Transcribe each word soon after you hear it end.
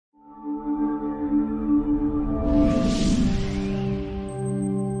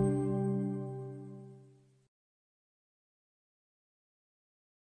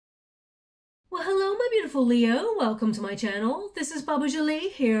beautiful Leo, welcome to my channel. This is Baba Jolie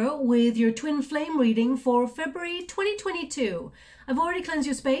here with your twin flame reading for February 2022. I've already cleansed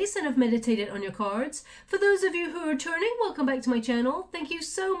your space and have meditated on your cards. For those of you who are returning, welcome back to my channel. Thank you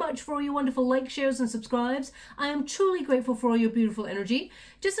so much for all your wonderful likes, shares and subscribes. I am truly grateful for all your beautiful energy.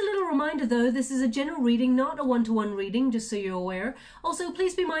 Just a little reminder though, this is a general reading, not a one-to-one reading, just so you're aware. Also,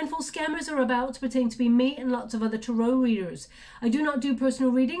 please be mindful scammers are about to pretend to be me and lots of other tarot readers. I do not do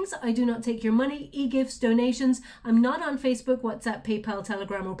personal readings. I do not take your money, e-gifts, donations. I'm not on Facebook, WhatsApp, PayPal,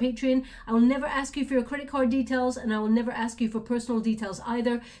 Telegram or Patreon. I will never ask you for your credit card details and I will never ask you for personal details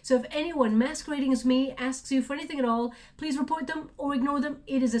either. So if anyone masquerading as me asks you for anything at all, please report them or ignore them.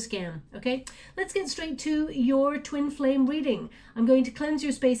 It is a scam, okay? Let's get straight to your twin flame reading. I'm going to cleanse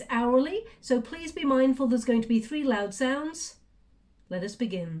your space hourly, so please be mindful there's going to be 3 loud sounds. Let us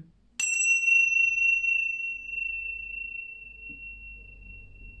begin.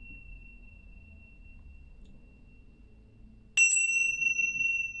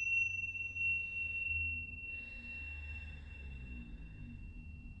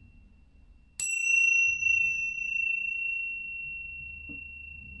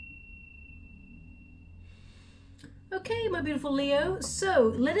 Okay, my beautiful Leo,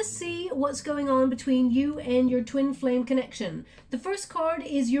 so let us see what's going on between you and your twin flame connection. The first card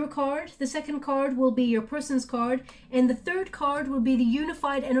is your card, the second card will be your person's card, and the third card will be the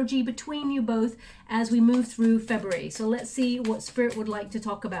unified energy between you both as we move through February. So let's see what Spirit would like to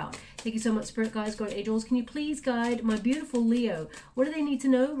talk about. Thank you so much, Spirit guides, guardian angels. Can you please guide my beautiful Leo? What do they need to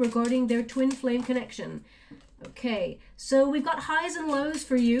know regarding their twin flame connection? Okay, so we've got highs and lows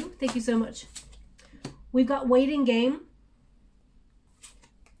for you. Thank you so much. We've got waiting game,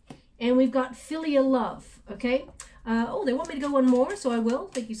 and we've got filial love, okay? Oh, they want me to go one more, so I will.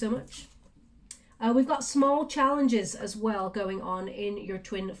 Thank you so much. We've got small challenges as well going on in your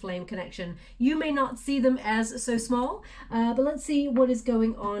twin flame connection. You may not see them as so small, but let's see what is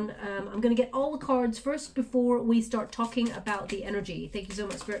going on. I'm going to get all the cards first before we start talking about the energy. Thank you so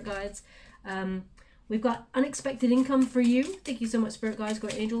much, Spirit guides. We've got unexpected income for you. Thank you so much, Spirit guides,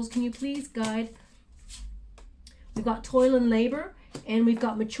 guardian angels. Can you please guide? We've got toil and labor, and we've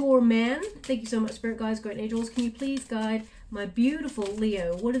got mature man. Thank you so much, Spirit guides, guardian angels. Can you please guide my beautiful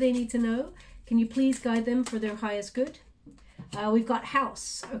Leo? What do they need to know? Can you please guide them for their highest good? We've got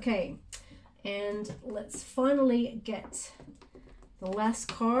house, okay. And let's finally get the last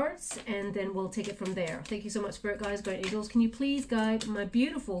cards, and then we'll take it from there. Thank you so much, Spirit guides, guardian angels. Can you please guide my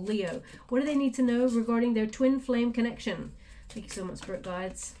beautiful Leo? What do they need to know regarding their twin flame connection? Thank you so much, Spirit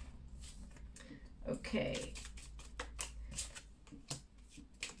guides. Okay.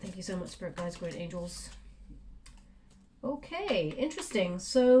 Thank you so much, Spirit guides, guardian angels. Okay, interesting.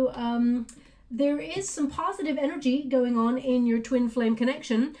 So there is some positive energy going on in your twin flame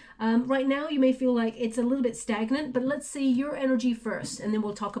connection. Right now, you may feel like it's a little bit stagnant, but let's see your energy first, and then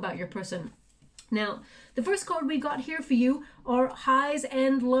we'll talk about your person. Now, the first card we got here for you are highs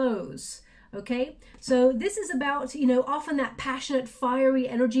and lows. Okay, so this is about, you know, often that passionate, fiery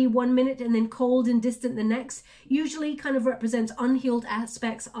energy 1 minute and then cold and distant the next, usually kind of represents unhealed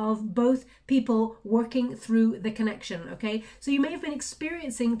aspects of both people working through the connection, okay? So you may have been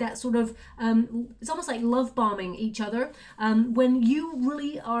experiencing that sort of, it's almost like love bombing each other. When you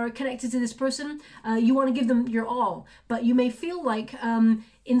really are connected to this person, you want to give them your all, but you may feel like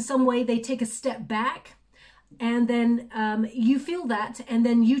in some way they take a step back, and then you feel that, and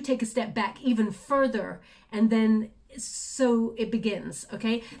then you take a step back even further, and then so it begins,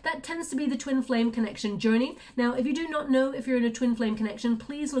 okay? That tends to be the twin flame connection journey. Now, if you do not know if you're in a twin flame connection,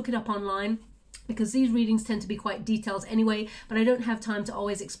 please look it up online, because these readings tend to be quite detailed anyway, but I don't have time to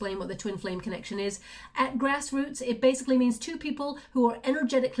always explain what the twin flame connection is. At grassroots, it basically means two people who are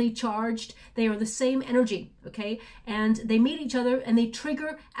energetically charged. They are the same energy, okay? And they meet each other and they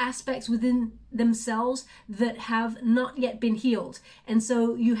trigger aspects within themselves that have not yet been healed. And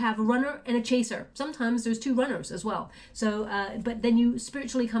so you have a runner and a chaser. Sometimes there's 2 runners as well. So, but then you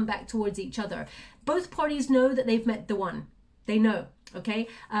spiritually come back towards each other. Both parties know that they've met the one. They know. Okay,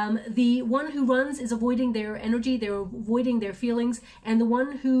 the one who runs is avoiding their energy, they're avoiding their feelings, and the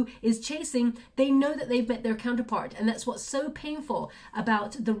one who is chasing, they know that they've met their counterpart, and that's what's so painful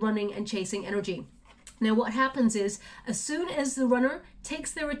about the running and chasing energy. Now what happens is, as soon as the runner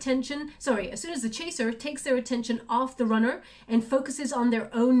takes their attention, as soon as the chaser takes their attention off the runner and focuses on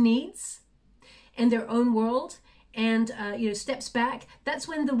their own needs and their own world, and you know, steps back, that's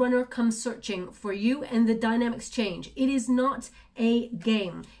when the runner comes searching for you and the dynamics change. It is not a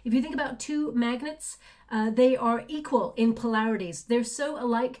game. If you think about 2 magnets, they are equal in polarities. They're so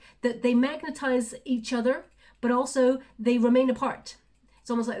alike that they magnetize each other, but also they remain apart. It's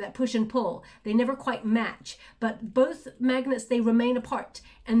almost like that push and pull. They never quite match, but both magnets, they remain apart,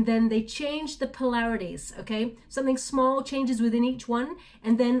 and then they change the polarities, okay? Something small changes within each one,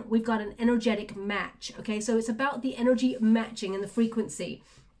 and then we've got an energetic match, okay? So it's about the energy matching and the frequency.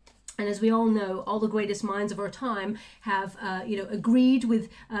 And as we all know, all the greatest minds of our time have, agreed with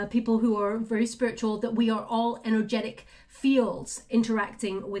people who are very spiritual that we are all energetic fields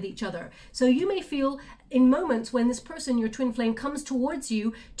interacting with each other. So you may feel in moments when this person, your twin flame, comes towards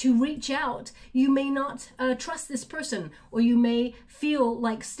you to reach out, you may not trust this person, or you may feel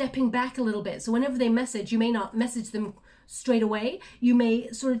like stepping back a little bit. So whenever they message, you may not message them straight away. You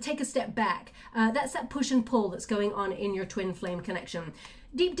may sort of take a step back. That's that push and pull that's going on in your twin flame connection.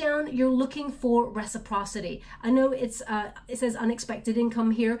 Deep down, you're looking for reciprocity. I know it says unexpected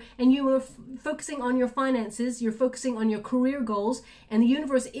income here, and you are focusing on your finances, you're focusing on your career goals, and the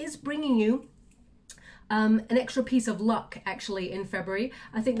universe is bringing you an extra piece of luck actually in February.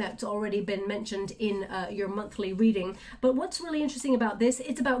 I think that's already been mentioned in your monthly reading. But what's really interesting about this,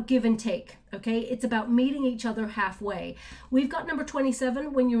 it's about give and take, okay? It's about meeting each other halfway. We've got number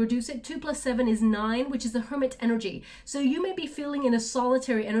 27. When you reduce it, 2 + 7 is 9, which is the hermit energy. So you may be feeling in a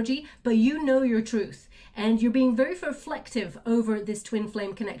solitary energy, but you know your truth. And you're being very reflective over this twin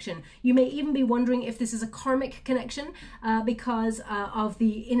flame connection. You may even be wondering if this is a karmic connection because of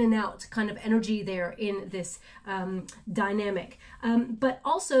the in and out kind of energy there in this dynamic. But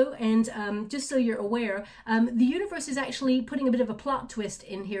also, and just so you're aware, the universe is actually putting a bit of a plot twist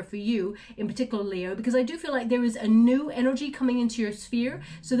in here for you, in particular, Leo, because I do feel like there is a new energy coming into your sphere.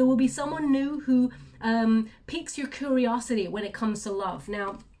 So there will be someone new who piques your curiosity when it comes to love.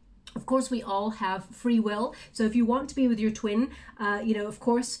 Now, of course, we all have free will. So if you want to be with your twin, of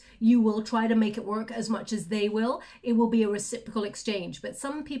course, you will try to make it work as much as they will. It will be a reciprocal exchange. But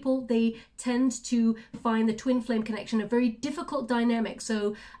some people, they tend to find the twin flame connection a very difficult dynamic.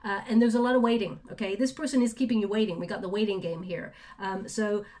 So, and there's a lot of waiting, okay? This person is keeping you waiting. We got the waiting game here.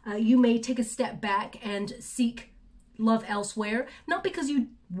 So you may take a step back and seek love elsewhere, not because you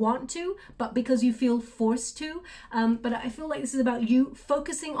want to, but because you feel forced to. But I feel like this is about you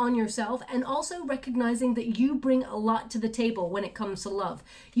focusing on yourself and also recognizing that you bring a lot to the table when it comes to love.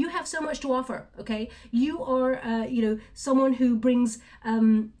 You have so much to offer, okay? You are, someone who brings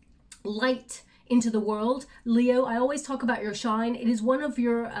light into the world. Leo, I always talk about your shine. It is one of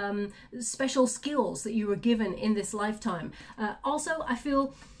your special skills that you were given in this lifetime. Also, I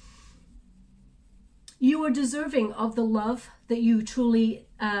feel you are deserving of the love that you truly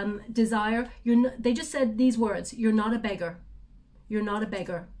desire. They just said these words, you're not a beggar. You're not a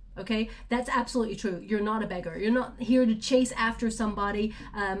beggar, okay? That's absolutely true. You're not a beggar. You're not here to chase after somebody.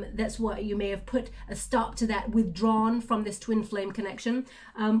 That's what you may have put a stop to that, withdrawn from this twin flame connection.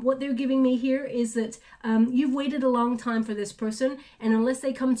 What they're giving me here is that you've waited a long time for this person, and unless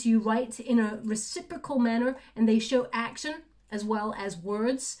they come to you right in a reciprocal manner and they show action as well as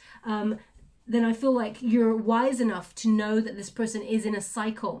words, then I feel like you're wise enough to know that this person is in a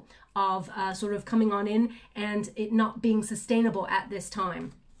cycle of sort of coming on in and it not being sustainable at this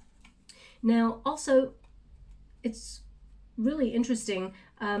time. Now, also, it's really interesting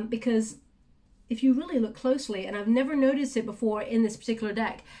because if you really look closely, and I've never noticed it before in this particular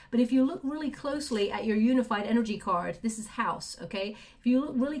deck, but if you look really closely at your unified energy card, this is house, okay? If you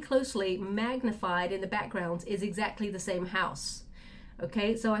look really closely, magnified in the background is exactly the same house.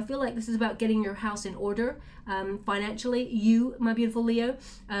 Okay, so I feel like this is about getting your house in order financially, you, my beautiful Leo,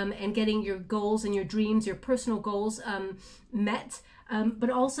 and getting your goals and your dreams, your personal goals met.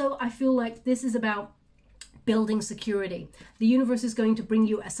 But also, I feel like this is about building security. The universe is going to bring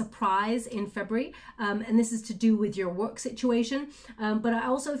you a surprise in February, and this is to do with your work situation. But I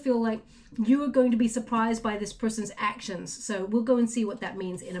also feel like you are going to be surprised by this person's actions. So we'll go and see what that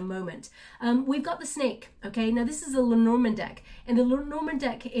means in a moment. We've got the snake, okay? Now this is a Lenormand deck, and the Lenormand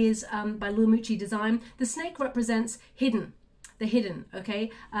deck is by Lumucci Design. The snake represents hidden, the hidden, okay?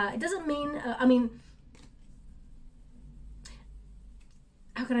 It doesn't mean,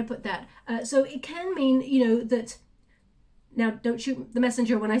 how can I put that? So it can mean, that, now don't shoot the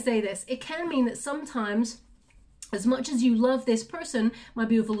messenger when I say this, it can mean that sometimes, as much as you love this person, my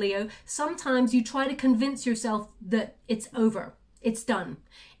beautiful Leo, sometimes you try to convince yourself that it's over, it's done,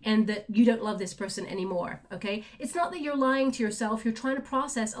 and that you don't love this person anymore, okay? It's not that you're lying to yourself, you're trying to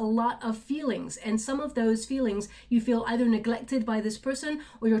process a lot of feelings, and some of those feelings you feel either neglected by this person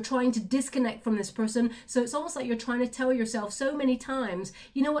or you're trying to disconnect from this person. So it's almost like you're trying to tell yourself so many times,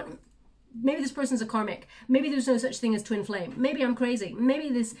 you know what, maybe this person's a karmic, maybe there's no such thing as twin flame, maybe I'm crazy, maybe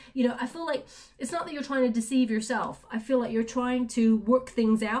this, I feel like it's not that you're trying to deceive yourself. I feel like you're trying to work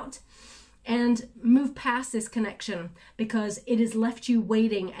things out and move past this connection because it has left you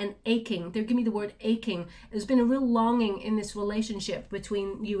waiting and aching. They're giving me the word aching. There's been a real longing in this relationship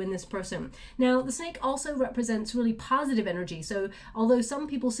between you and this person. Now, the snake also represents really positive energy. So although some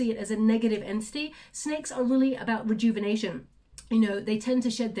people see it as a negative entity, snakes are really about rejuvenation. You know, they tend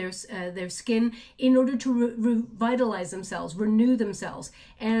to shed their skin in order to revitalize themselves, renew themselves.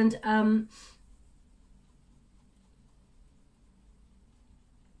 And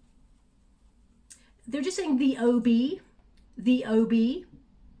they're just saying the OB.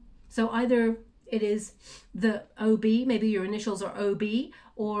 So either it is the OB, maybe your initials are OB,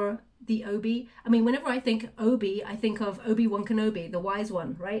 or the OB. I mean, whenever I think OB, I think of Obi-Wan Kenobi, the wise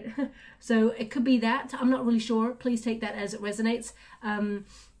one, right? So it could be that. I'm not really sure. Please take that as it resonates.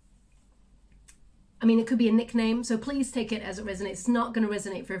 I mean, it could be a nickname, so please take it as it resonates. It's not going to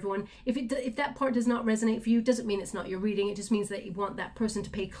resonate for everyone. If that part does not resonate for you, it doesn't mean it's not your reading. It just means that you want that person to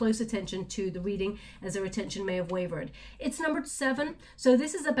pay close attention to the reading, as their attention may have wavered. It's number 7, so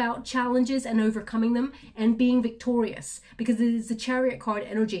this is about challenges and overcoming them and being victorious, because it is the Chariot card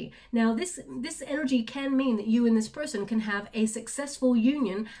energy. Now, this energy can mean that you and this person can have a successful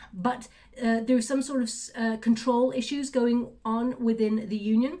union, but there's some sort of control issues going on within the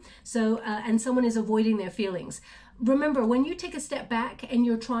union. So, and someone is avoiding their feelings. Remember, when you take a step back and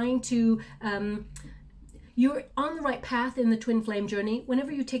you're trying to, you're on the right path in the twin flame journey.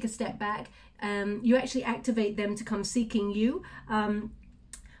 Whenever you take a step back, you actually activate them to come seeking you.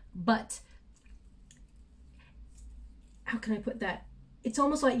 But how can I put that? It's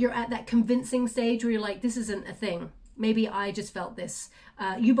almost like you're at that convincing stage where you're like, this isn't a thing. Maybe I just felt this.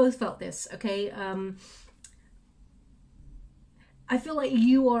 You both felt this, okay? I feel like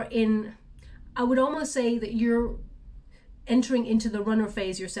you are in, I would almost say that you're entering into the runner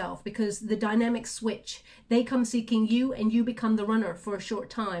phase yourself, because the dynamics switch. They come seeking you and you become the runner for a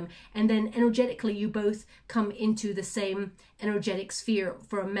short time. And then energetically, you both come into the same energetic sphere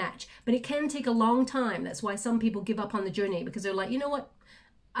for a match. But it can take a long time. That's why some people give up on the journey, because they're like, you know what?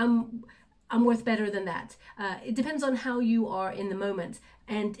 I'm worth better than that. It depends on how you are in the moment,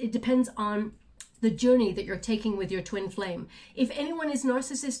 and it depends on the journey that you're taking with your twin flame. If anyone is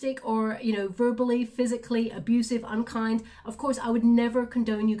narcissistic or, you know, verbally, physically abusive, unkind, of course, I would never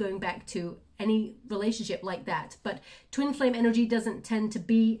condone you going back to any relationship like that. But twin flame energy doesn't tend to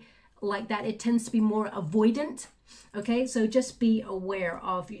be like that. It tends to be more avoidant. Okay, so just be aware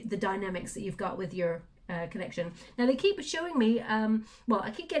of the dynamics that you've got with your connection. Now they keep showing me, well,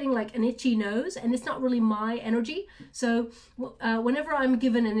 I keep getting like an itchy nose, and it's not really my energy. So whenever I'm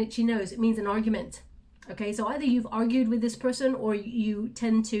given an itchy nose, it means an argument. Okay, so either you've argued with this person, or you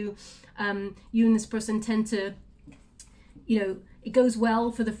tend to, you and this person tend to, you know, it goes well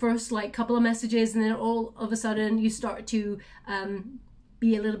for the first like couple of messages, and then all of a sudden you start to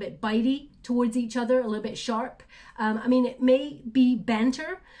be a little bit bitey towards each other, a little bit sharp. I mean, it may be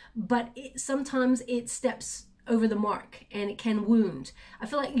banter, but sometimes it steps over the mark and it can wound. I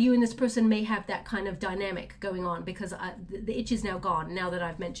feel like you and this person may have that kind of dynamic going on, because the itch is now gone now that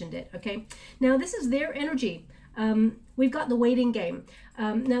I've mentioned it. Okay, now this is their energy. We've got the waiting game.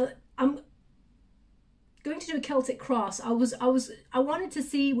 Now I'm going to do a Celtic cross. I wanted to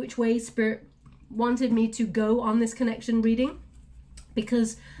see which way Spirit wanted me to go on this connection reading,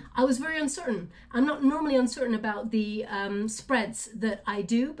 because I was very uncertain. I'm not normally uncertain about the spreads that I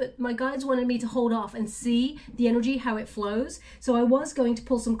do, but my guides wanted me to hold off and see the energy, how it flows. So I was going to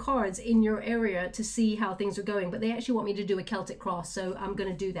pull some cards in your area to see how things are going, but they actually want me to do a Celtic cross, so I'm going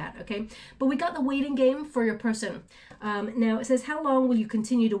to do that, okay? But we got the waiting game for your person. Now it says, how long will you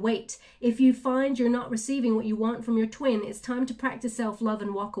continue to wait? If you find you're not receiving what you want from your twin, it's time to practice self-love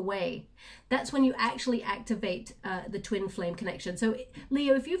and walk away. That's when you actually activate the twin flame connection. So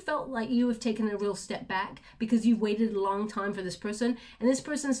Leo, if you felt like you have taken a real step back because you've waited a long time for this person, and this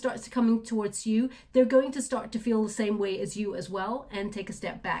person starts coming towards you, they're going to start to feel the same way as you as well and take a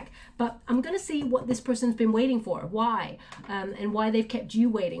step back. But I'm going to see what this person's been waiting for, why, and why they've kept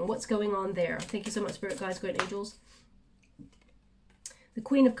you waiting, what's going on there. Thank you so much, Spirit Guides, Great Angels. The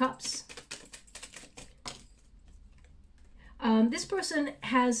Queen of Cups. This person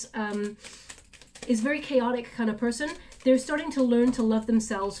is very chaotic kind of person. They're starting to learn to love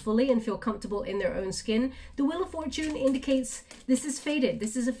themselves fully and feel comfortable in their own skin. The Wheel of Fortune indicates this is fated.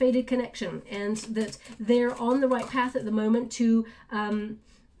 This is a fated connection, and that they're on the right path at the moment to,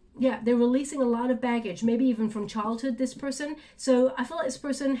 yeah, they're releasing a lot of baggage, maybe even from childhood, this person. So I feel like this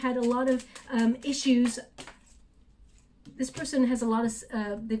person had a lot of issues this person has a lot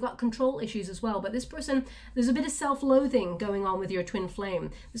of, they've got control issues as well, but this person, there's a bit of self-loathing going on with your twin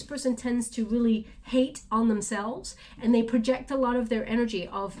flame. This person tends to really hate on themselves, and they project a lot of their energy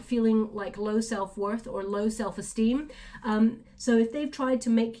of feeling like low self-worth or low self-esteem. So if they've tried to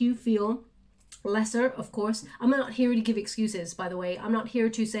make you feel lesser, of course, I'm not here to give excuses, by the way. I'm not here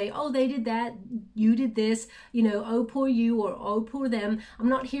to say, oh, they did that, you did this, you know, oh, poor you, or oh, poor them. I'm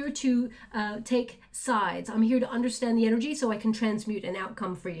not here to take sides. I'm here to understand the energy so I can transmute an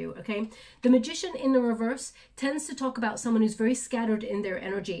outcome for you, okay? The Magician in the reverse tends to talk about someone who's very scattered in their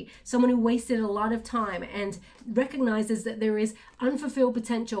energy, someone who wasted a lot of time and recognizes that there is unfulfilled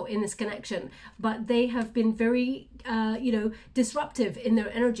potential in this connection, but they have been very, you know, disruptive in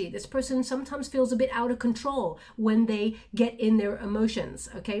their energy. This person sometimes feels a bit out of control when they get in their emotions,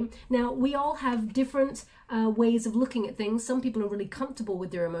 okay? Now, we all have different ways of looking at things. Some people are really comfortable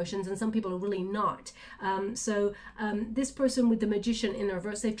with their emotions and some people are really not. This person with the Magician in the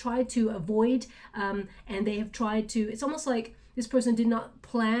reverse, they've tried to avoid and they have tried to, it's almost like this person did not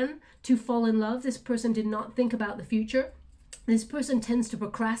plan to fall in love. This person did not think about the future. This person tends to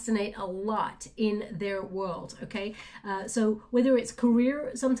procrastinate a lot in their world, okay? So whether it's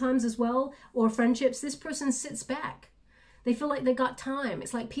career sometimes as well, or friendships, this person sits back. They feel like they got time.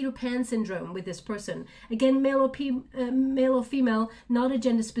 It's like Peter Pan syndrome with this person. Again, male or female, not a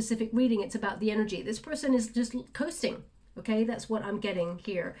gender specific reading. It's about the energy. This person is just coasting, okay? That's what I'm getting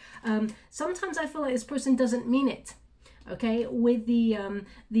here. Sometimes I feel like this person doesn't mean it, okay? With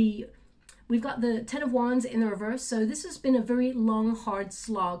we've got the Ten of Wands in the reverse. So this has been a very long, hard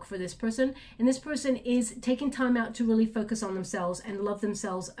slog for this person. And this person is taking time out to really focus on themselves and love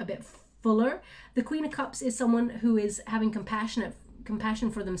themselves a bit fuller. The Queen of Cups is someone who is having compassion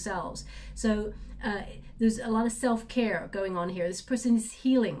for themselves. So there's a lot of self-care going on here. This person is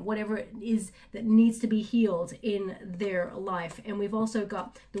healing whatever it is that needs to be healed in their life. And we've also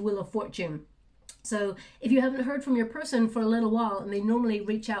got the Wheel of Fortune. So if you haven't heard from your person for a little while and they normally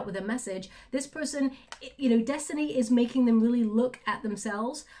reach out with a message, this person, you know, destiny is making them really look at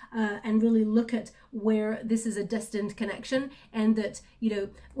themselves and really look at where this is a destined connection. And that, you know,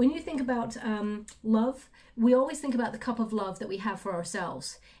 when you think about love, we always think about the cup of love that we have for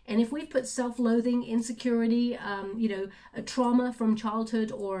ourselves. And if we've put self-loathing, insecurity, you know, a trauma from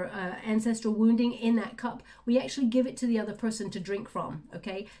childhood or ancestral wounding in that cup, we actually give it to the other person to drink from,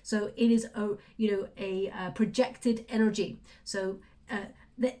 okay? So it is a, you know, a projected energy. So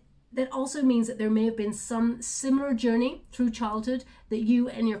that also means that there may have been some similar journey through childhood that you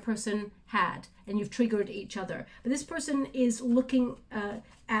and your person had, and you've triggered each other. But this person is looking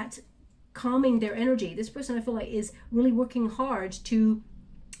at calming their energy. This person, I feel like, is really working hard to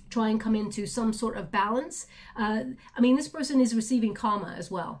try and come into some sort of balance. I mean, this person is receiving karma as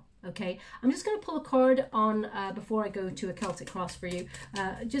well. Okay, I'm just going to pull a card on before I go to a Celtic cross for you.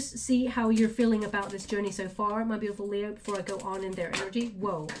 Just see how you're feeling about this journey so far, my beautiful Leo, before I go on in their energy.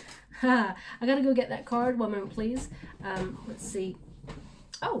 Whoa. I got to go get that card. One moment, please. Let's see.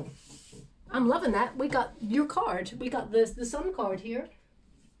 Oh, I'm loving that. We got your card. We got the Sun card here.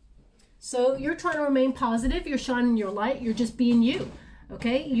 So you're trying to remain positive. You're shining your light. You're just being you.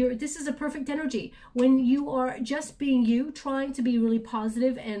 Okay, this is a perfect energy. When you are just being you, trying to be really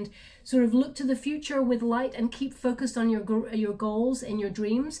positive and sort of look to the future with light and keep focused on your goals and your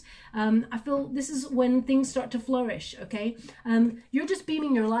dreams, I feel this is when things start to flourish, okay? You're just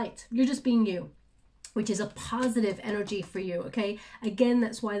beaming your light. You're just being you, which is a positive energy for you, okay? Again,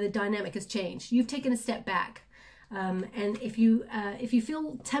 that's why the dynamic has changed. You've taken a step back. And if you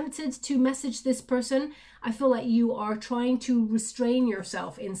feel tempted to message this person, I feel like you are trying to restrain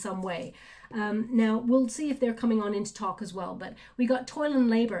yourself in some way. Now, we'll see if they're coming on in to talk as well, but we got toil and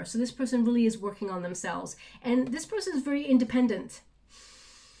labor. So this person really is working on themselves. And this person is very independent.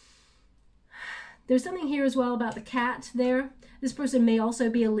 There's something here as well about the cat there. This person may also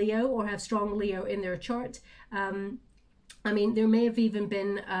be a Leo or have strong Leo in their chart. I mean, there may have even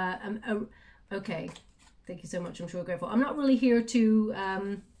been, okay. Thank you so much. I'm sure grateful. I'm not really here to,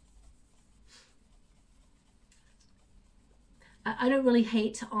 I don't really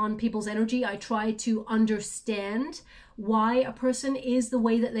hate on people's energy. I try to understand why a person is the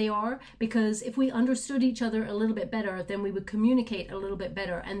way that they are, because if we understood each other a little bit better, then we would communicate a little bit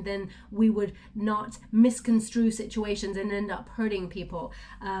better, and then we would not misconstrue situations and end up hurting people.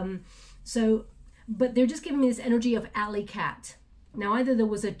 But they're just giving me this energy of alley cat. Now, either there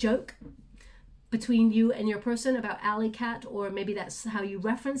was a joke between you and your person about alley cat, or maybe that's how you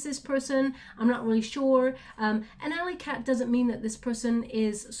reference this person. I'm not really sure. An alley cat doesn't mean that this person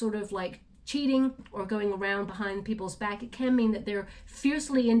is sort of like cheating or going around behind people's back. It can mean that they're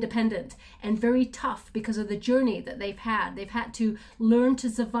fiercely independent and very tough because of the journey that they've had. They've had to learn to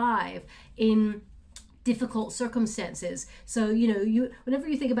survive in difficult circumstances. So, you know, whenever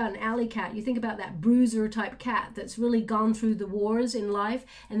you think about an alley cat, you think about that bruiser type cat that's really gone through the wars in life,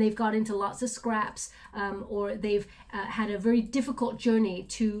 and they've got into lots of scraps, or they've had a very difficult journey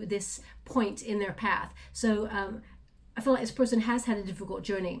to this point in their path. So I feel like this person has had a difficult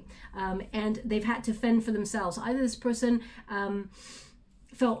journey, and they've had to fend for themselves. Either this person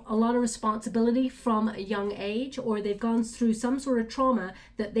felt a lot of responsibility from a young age, or they've gone through some sort of trauma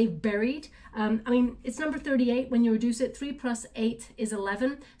that they've buried. I mean, it's number 38 when you reduce it. 3 plus 8 is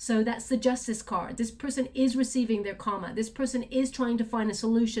 11. So that's the Justice card. This person is receiving their karma. This person is trying to find a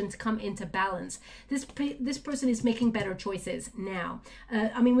solution to come into balance. This person is making better choices now.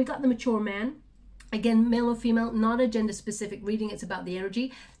 I mean, we got the mature man. Again, male or female, not a gender specific reading. It's about the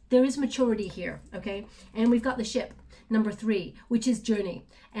energy. There is maturity here, okay? And we've got the ship, number 3, which is journey.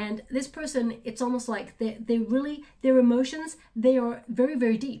 And this person, it's almost like they really, their emotions, they are very,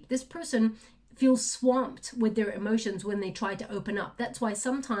 very deep. This person feels swamped with their emotions when they try to open up. That's why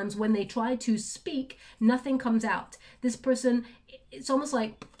sometimes when they try to speak, nothing comes out. This person, it's almost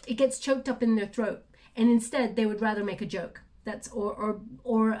like it gets choked up in their throat, and instead they would rather make a joke. That's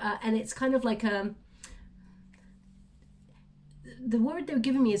and it's kind of like the word they're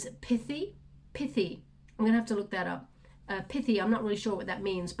giving me is pithy. I'm gonna have to look that up. Pithy, I'm not really sure what that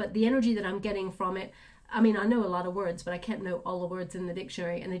means, but the energy that I'm getting from it, I mean, I know a lot of words, but I can't know all the words in the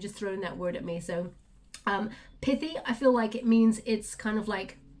dictionary, and they just thrown that word at me. So pithy, I feel like it means it's kind of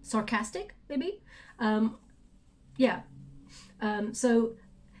like sarcastic, maybe. Yeah. So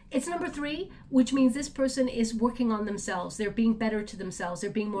it's number 3, which means this person is working on themselves. They're being better to themselves. They're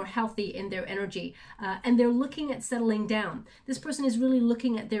being more healthy in their energy. And they're looking at settling down. This person is really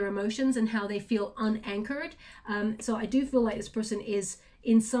looking at their emotions and how they feel unanchored. So I do feel like this person is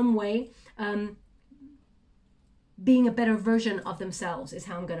in some way being a better version of themselves, is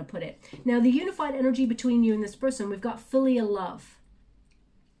how I'm going to put it. Now, the unified energy between you and this person, we've got filial love.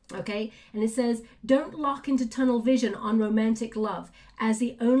 Okay, and it says, don't lock into tunnel vision on romantic love as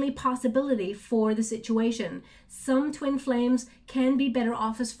the only possibility for the situation. Some twin flames can be better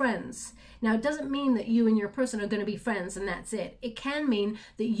off as friends. Now, it doesn't mean that you and your person are going to be friends and that's it. It can mean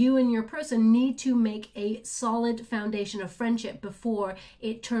that you and your person need to make a solid foundation of friendship before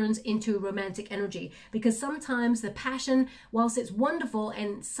it turns into romantic energy. Because sometimes the passion, whilst it's wonderful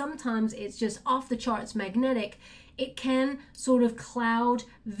and sometimes it's just off the charts magnetic, it can sort of cloud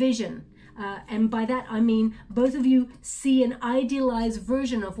vision. And by that, I mean both of you see an idealized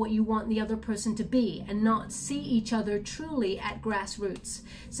version of what you want the other person to be and not see each other truly at grassroots.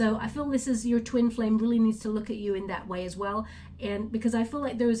 So I feel this is your twin flame really needs to look at you in that way as well. And because I feel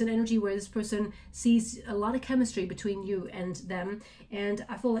like there is an energy where this person sees a lot of chemistry between you and them. And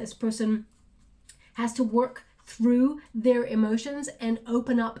I feel like this person has to work through their emotions and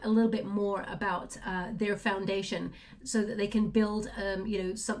open up a little bit more about their foundation so that they can build you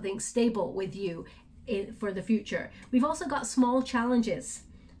know, something stable with you for the future. We've also got small challenges,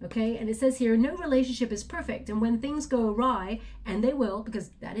 okay? And it says here, no relationship is perfect, and when things go awry, and they will, because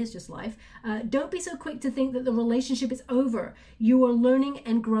that is just life, don't be so quick to think that the relationship is over. You are learning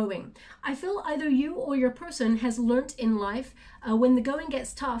and growing. I feel either you or your person has learnt in life when the going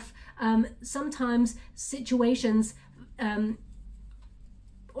gets tough, sometimes situations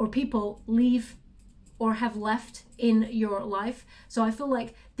or people leave or have left in your life. So I feel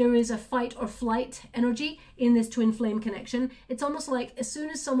like there is a fight or flight energy in this twin flame connection. It's almost like as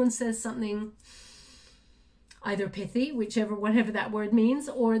soon as someone says something either pithy, whatever that word means,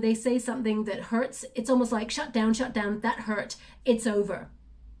 or they say something that hurts, it's almost like shut down, that hurt, it's over.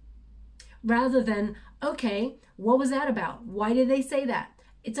 Rather than, okay, what was that about? Why did they say that?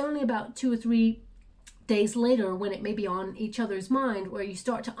 It's only about 2 or 3 days later when it may be on each other's mind where you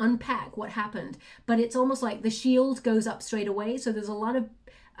start to unpack what happened. But it's almost like the shield goes up straight away. So there's a lot of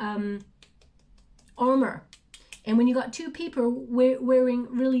armor. And when you got 2 people wearing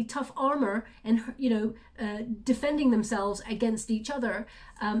really tough armor and, you know, defending themselves against each other,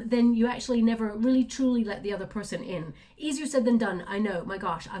 then you actually never really truly let the other person in. Easier said than done, I know, my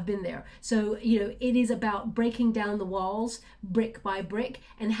gosh, I've been there. So, you know, it is about breaking down the walls brick by brick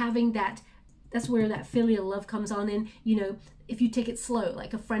and having that. That's where that filial love comes on in. You know, if you take it slow,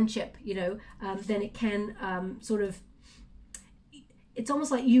 like a friendship, you know, then it can sort of, it's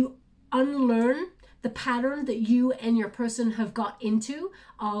almost like you unlearn the pattern that you and your person have got into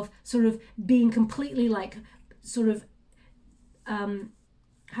of sort of being completely like sort of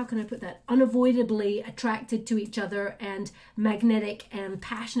how can I put that, unavoidably attracted to each other and magnetic and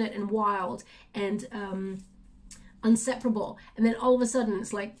passionate and wild and inseparable, and then all of a sudden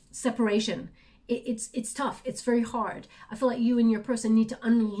it's like separation. It's tough. It's very hard. I feel like you and your person need to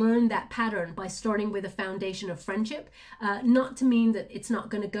unlearn that pattern by starting with a foundation of friendship. Not to mean that it's not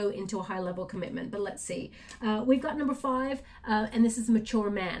going to go into a high level commitment, but let's see. We've got number 5, and this is a mature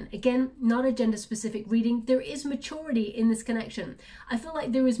man. Again, not a gender specific reading. There is maturity in this connection. I feel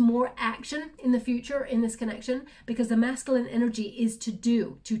like there is more action in the future in this connection, because the masculine energy is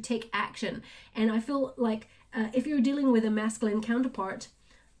to take action. And I feel like if you're dealing with a masculine counterpart,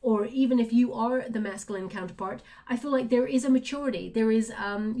 or even if you are the masculine counterpart, I feel like there is a maturity. There is,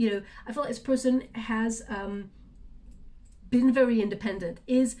 you know, I feel like this person has been very independent,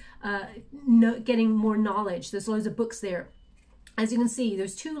 is getting more knowledge. There's loads of books there. As you can see,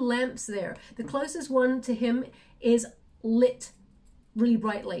 there's 2 lamps there. The closest one to him is lit really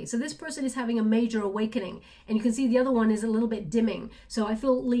brightly. So this person is having a major awakening, and you can see the other one is a little bit dimming. So I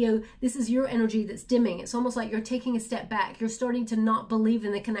feel, Leo, this is your energy that's dimming. It's almost like you're taking a step back. You're starting to not believe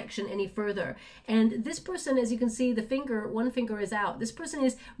in the connection any further. And this person, as you can see, one finger is out. This person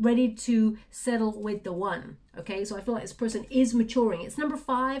is ready to settle with the one. Okay, so I feel like this person is maturing. It's number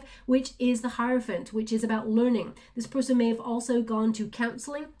 5, which is the Hierophant, which is about learning. This person may have also gone to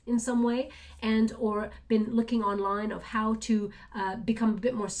counseling in some way, and or been looking online of how to become a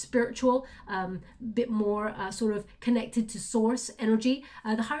bit more spiritual, bit more sort of connected to source energy.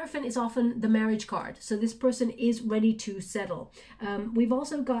 The Hierophant is often the marriage card, so this person is ready to settle. We've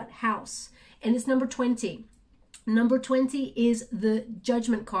also got House, and it's number 20. Number 20 is the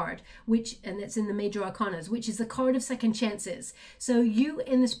Judgment card, and that's in the major arcanas, which is the card of second chances. So you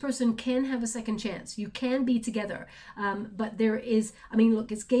and this person can have a second chance. You can be together, but there is, I mean,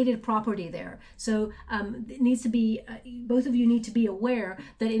 look, it's gated property there. So it needs to be, both of you need to be aware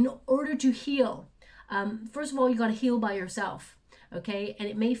that in order to heal, first of all, you got to heal by yourself. Okay, and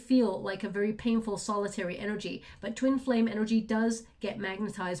it may feel like a very painful solitary energy, but twin flame energy does get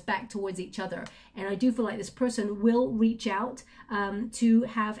magnetized back towards each other, and I do feel like this person will reach out to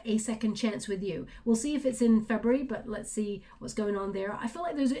have a second chance with you. We'll see if it's in February, but let's see what's going on there. I feel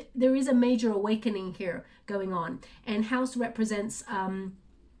like there is a major awakening here going on, and House represents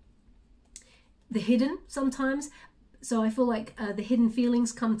the hidden sometimes. So I feel like the hidden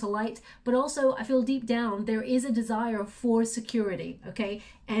feelings come to light, but also I feel deep down there is a desire for security, okay,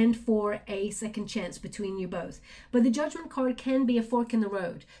 and for a second chance between you both. But the Judgment card can be a fork in the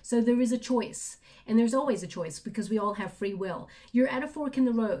road. So there is a choice, and there's always a choice because we all have free will. You're at a fork in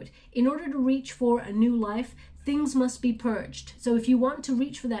the road. In order to reach for a new life, things must be purged. So if you want to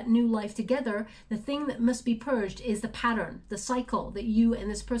reach for that new life together, the thing that must be purged is the pattern, the cycle that you and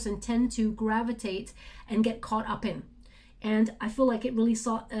this person tend to gravitate and get caught up in. And I feel like it really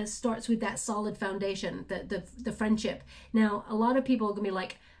starts with that solid foundation, the friendship. Now, a lot of people are going to be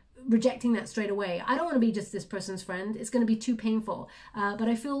like rejecting that straight away. I don't want to be just this person's friend. It's going to be too painful. But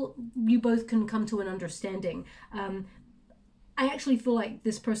I feel you both can come to an understanding. I actually feel like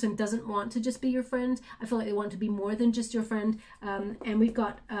this person doesn't want to just be your friend. I feel like they want to be more than just your friend. And we've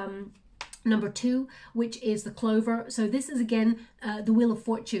got number 2, which is the Clover. So this is again the Wheel of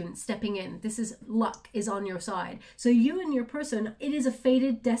Fortune stepping in. This is luck is on your side. So you and your person, it is a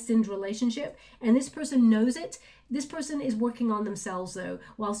fated, destined relationship, and this person knows it. This person is working on themselves though,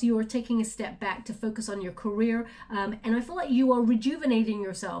 whilst you are taking a step back to focus on your career. And I feel like you are rejuvenating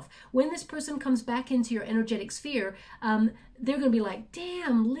yourself. When this person comes back into your energetic sphere, they're going to be like,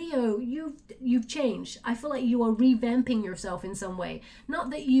 damn, Leo, you've changed. I feel like you are revamping yourself in some way. Not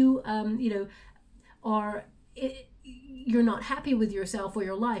that you, you know, you're not happy with yourself or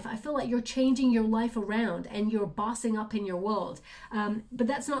your life. I feel like you're changing your life around and you're bossing up in your world. But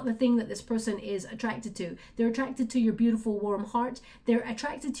that's not the thing that this person is attracted to. They're attracted to your beautiful, warm heart. They're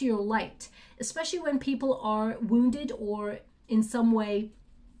attracted to your light, especially when people are wounded or in some way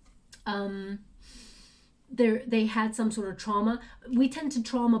they had some sort of trauma. We tend to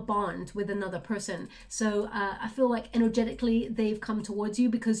trauma bond with another person. So I feel like energetically they've come towards you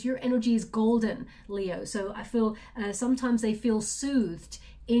because your energy is golden, Leo. So I feel sometimes they feel soothed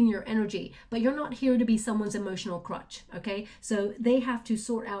in your energy, but you're not here to be someone's emotional crutch, okay? So they have to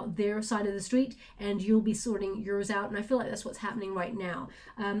sort out their side of the street and you'll be sorting yours out, and I feel like that's what's happening right now.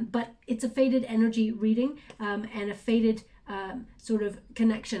 But it's a fated energy reading and a fated sort of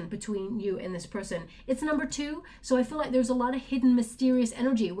connection between you and this person. It's number 2, so I feel like there's a lot of hidden mysterious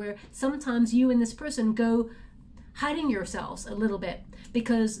energy where sometimes you and this person go hiding yourselves a little bit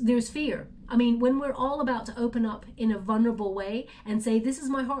because there's fear. I mean, when we're all about to open up in a vulnerable way and say, this is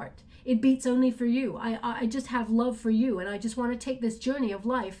my heart, it beats only for you. I just have love for you, and I just want to take this journey of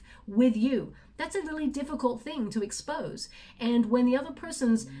life with you. That's a really difficult thing to expose. And when the other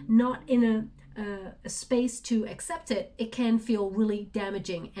person's not in a space to accept it, it can feel really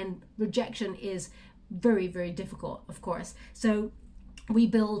damaging, and rejection is very, very difficult, of course. So we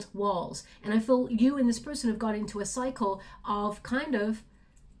build walls, and I feel you and this person have got into a cycle of kind of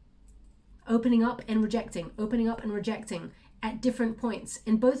opening up and rejecting at different points,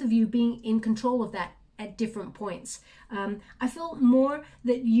 and both of you being in control of that at different points. I feel more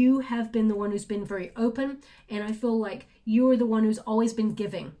that you have been the one who's been very open, and I feel like you're the one who's always been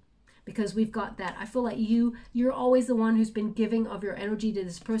giving, because we've got that. I feel like you're always the one who's been giving of your energy to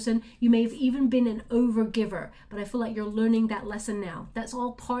this person. You may have even been an over giver, but I feel like you're learning that lesson now. That's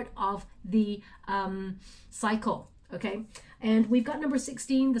all part of the cycle, okay? And we've got number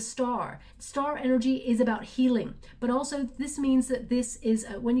 16, the star. Star energy is about healing, but also this means that this is,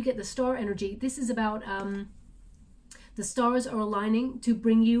 when you get the star energy, this is about the stars are aligning to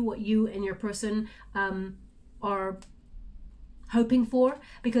bring you what you and your person are hoping for,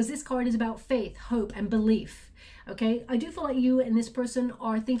 because this card is about faith, hope, and belief. Okay, I do feel like you and this person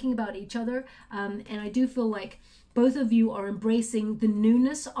are thinking about each other, and I do feel like both of you are embracing the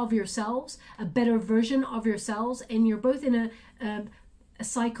newness of yourselves, a better version of yourselves, and you're both in a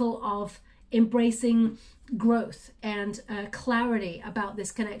cycle of embracing growth and clarity about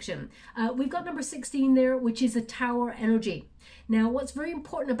this connection. We've got number 16 there, which is a tower energy. Now, what's very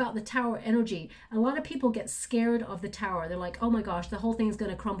important about the tower energy, a lot of people get scared of the tower. They're like, oh my gosh, the whole thing's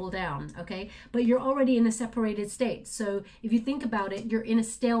going to crumble down, okay? But you're already in a separated state. So if you think about it, you're in a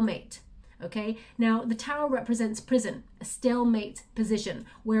stalemate, okay? Now, the tower represents prison, a stalemate position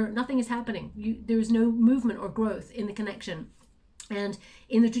where nothing is happening. There's no movement or growth in the connection. And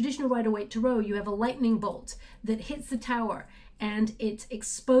in the traditional Rider-Waite Tarot, you have a lightning bolt that hits the tower, and it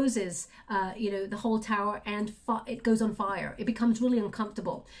exposes, the whole tower, and it goes on fire. It becomes really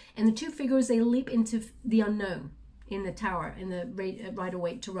uncomfortable. And the two figures, they leap into the unknown in the tower, in the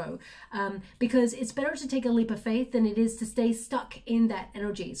Rider-Waite Tarot, because it's better to take a leap of faith than it is to stay stuck in that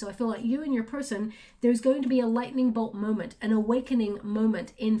energy. So I feel like you and your person, there's going to be a lightning bolt moment, an awakening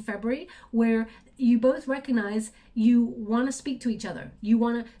moment in February, where you both recognize you want to speak to each other. You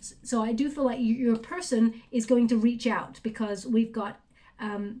want to, so I do feel like your person is going to reach out, because we've got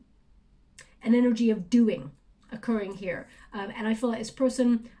an energy of doing occurring here. And I feel like this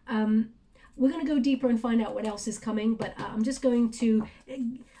person, we're going to go deeper and find out what else is coming, but I'm just going to,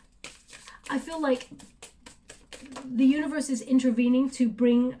 I feel like the universe is intervening to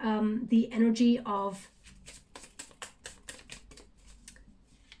bring the energy of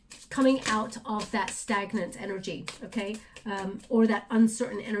coming out of that stagnant energy, okay, or that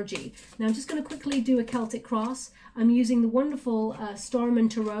uncertain energy. Now I'm just going to quickly do a Celtic cross. I'm using the wonderful Starman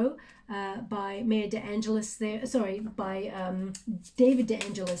Tarot by Mayor de Angelis there, sorry, by David de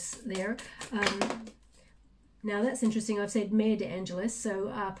Angelis there. Now that's interesting, I've said Mayor de Angelis,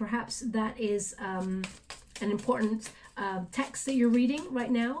 so perhaps that is an important text that you're reading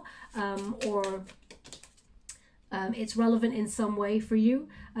right now, or it's relevant in some way for you.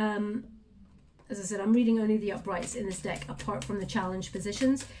 As I said, I'm reading only the uprights in this deck, apart from the challenge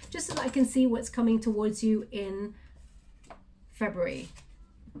positions, just so that I can see what's coming towards you in February.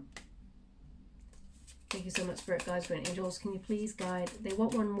 Thank you so much, Spirit Guides, Spirit Angels. Can you please guide? They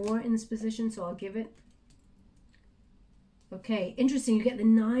want one more in this position, so I'll give it. Okay, interesting. You get the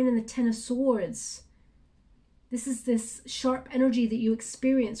 9 and the 10 of Swords. This is this sharp energy that you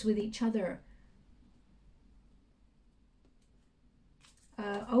experience with each other.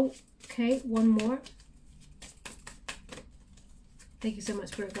 Okay, one more. Thank you so much,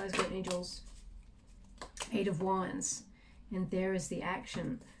 Spirit Guides, Spirit Angels. 8 of Wands. And there is the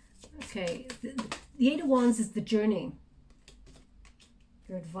action. Okay, the 8 of Wands is the journey.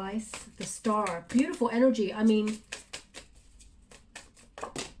 Your advice, the Star. Beautiful energy. I mean,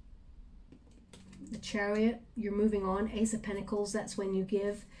 the Chariot, you're moving on. Ace of Pentacles, that's when you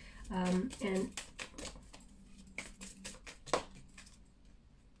give. And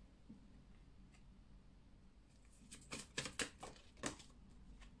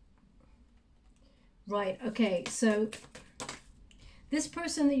right, okay, so this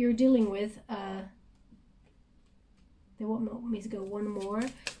person that you're dealing with, they want me to go one more.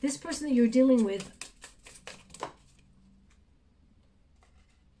 This person that you're dealing with,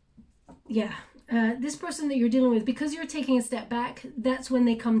 yeah, this person that you're dealing with, because you're taking a step back, that's when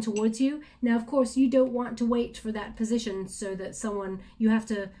they come towards you. Now, of course, you don't want to wait for that position so that someone, you have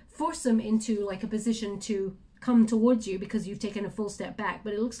to force them into like a position to come towards you because you've taken a full step back,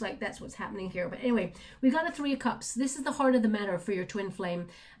 but it looks like that's what's happening here. But anyway, we've got a Three of Cups. This is the heart of the matter for your twin flame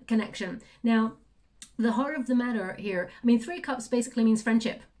connection. Now, the heart of the matter here, I mean, Three of Cups basically means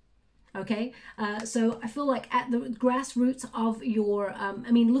friendship. Okay, so I feel like at the grassroots of your, I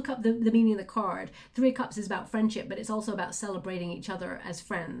mean, look up the meaning of the card. Three of Cups is about friendship, but it's also about celebrating each other as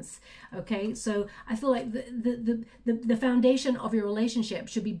friends. Okay, so I feel like the foundation of your relationship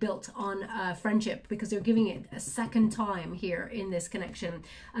should be built on friendship, because they're giving it a second time here in this connection.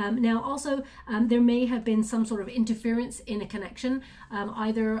 Now, also, there may have been some sort of interference in a connection,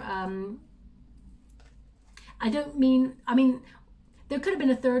 either, I mean, there could have been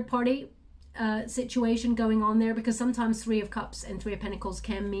a third party situation going on there, because sometimes Three of Cups and Three of Pentacles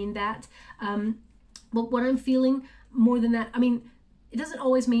can mean that. But what I'm feeling more than that, I mean, it doesn't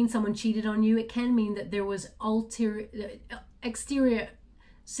always mean someone cheated on you. It can mean that there was exterior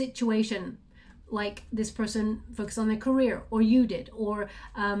situation, like this person focused on their career, or you did, or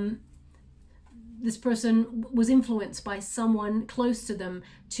this person was influenced by someone close to them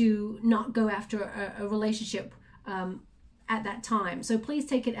to not go after a relationship at that time. So please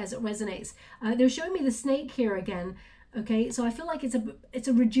take it as it resonates. They're showing me the snake here again. Okay, so I feel like it's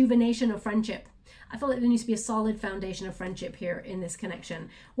a rejuvenation of friendship. I feel like there needs to be a solid foundation of friendship here in this connection.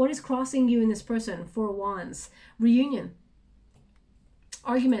 What is crossing you and this person? Four of Wands. Reunion.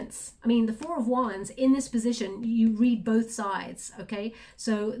 Arguments. I mean, the Four of Wands in this position, you read both sides. Okay,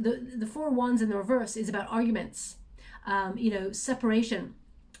 so the Four of Wands in the reverse is about arguments, you know, separation,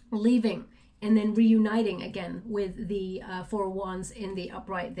 leaving, and then reuniting again with the Four of Wands in the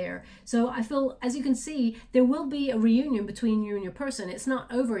upright there. So I feel, as you can see, there will be a reunion between you and your person. It's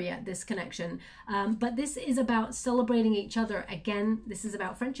not over yet, this connection, but this is about celebrating each other. Again, this is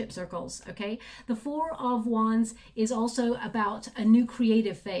about friendship circles, okay? The Four of Wands is also about a new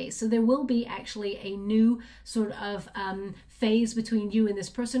creative phase. So there will be actually a new sort of phase between you and this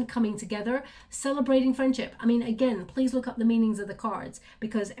person coming together, celebrating friendship. I mean, again, please look up the meanings of the cards,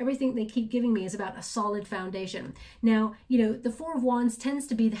 because everything they keep giving me is about a solid foundation. Now, you know, the Four of Wands tends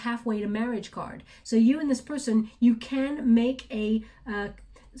to be the halfway to marriage card. So you and this person, you can make a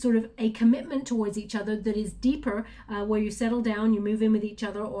sort of a commitment towards each other that is deeper, where you settle down, you move in with each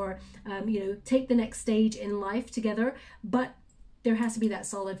other, or you know, take the next stage in life together. But there has to be that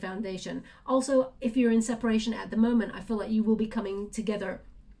solid foundation. Also, if you're in separation at the moment, I feel like you will be coming together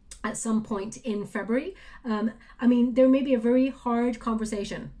at some point in February. I mean, there may be a very hard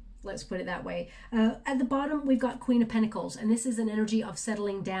conversation. Let's put it that way. At the bottom, we've got Queen of Pentacles, and this is an energy of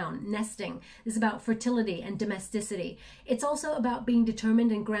settling down, nesting. This is about fertility and domesticity. It's also about being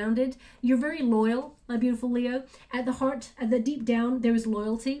determined and grounded. You're very loyal, my beautiful Leo. At the heart, at the deep down, there is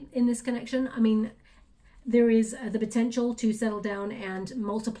loyalty in this connection. I mean, there is the potential to settle down and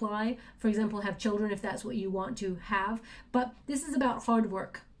multiply, for example, have children if that's what you want to have. But this is about hard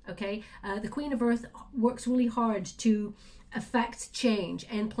work, okay? The Queen of Earth works really hard to affect change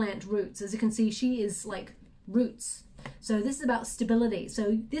and plant roots. As you can see, she is like roots. So this is about stability.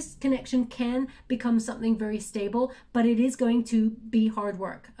 So this connection can become something very stable, but it is going to be hard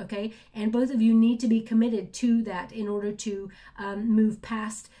work, okay? And both of you need to be committed to that in order to move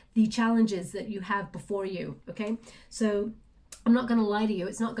past the challenges that you have before you, okay? So I'm not going to lie to you,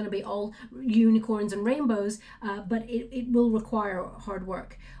 it's not going to be all unicorns and rainbows, but it will require hard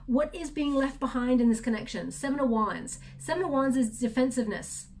work. What is being left behind in this connection? Seven of Wands. Seven of Wands is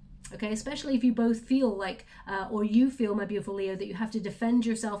defensiveness. Okay, especially if you both feel like, or you feel, my beautiful Leo, that you have to defend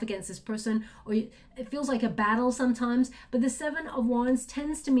yourself against this person, or it feels like a battle sometimes. But the Seven of Wands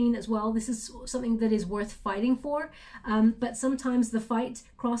tends to mean as well, this is something that is worth fighting for, but sometimes the fight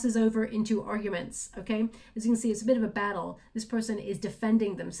crosses over into arguments, okay? As you can see, it's a bit of a battle. This person is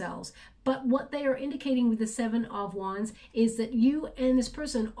defending themselves. But what they are indicating with the Seven of Wands is that you and this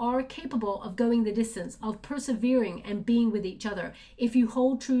person are capable of going the distance, of persevering and being with each other, if you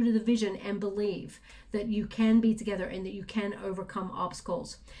hold true to the vision and believe that you can be together and that you can overcome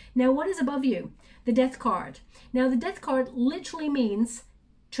obstacles. Now, what is above you? The Death card. Now, the Death card literally means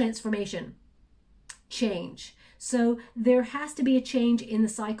transformation, change. So there has to be a change in the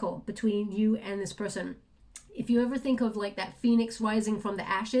cycle between you and this person. If you ever think of like that phoenix rising from the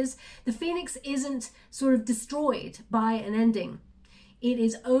ashes, the phoenix isn't sort of destroyed by an ending. It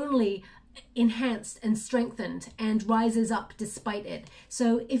is only enhanced and strengthened and rises up despite it.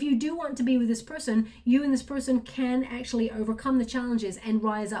 So if you do want to be with this person, you and this person can actually overcome the challenges and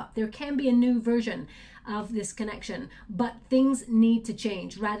rise up. There can be a new version of this connection, but things need to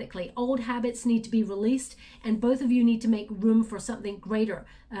change radically. Old habits need to be released, and both of you need to make room for something greater,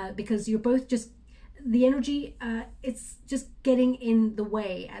 because you're both just, the energy, it's just getting in the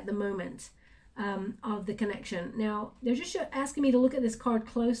way at the moment. of the connection. Now, they're just asking me to look at this card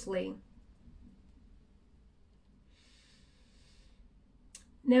closely.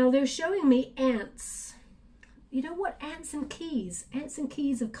 Now, they're showing me ants. You know what? Ants and keys. Ants and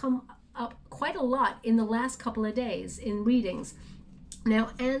keys have come up quite a lot in the last couple of days in readings.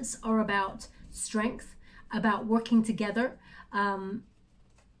 Now, ants are about strength, about working together,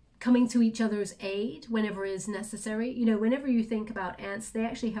 coming to each other's aid whenever is necessary. You know, whenever you think about ants, they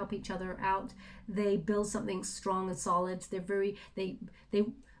actually help each other out. They build something strong and solid. They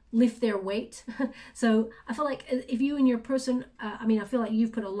lift their weight. So I feel like if you and your person, I feel like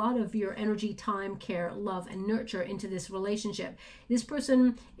you've put a lot of your energy, time, care, love, and nurture into this relationship. This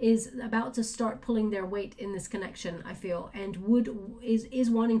person is about to start pulling their weight in this connection, I feel, and is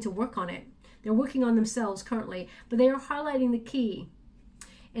wanting to work on it. They're working on themselves currently, but they are highlighting the key.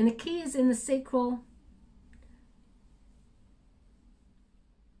 And the key is in the sacral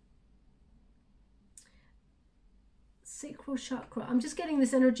chakra. I'm just getting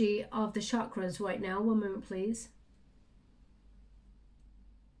this energy of the chakras right now. One moment, please.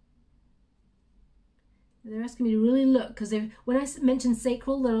 They're asking me to really look, because when I mentioned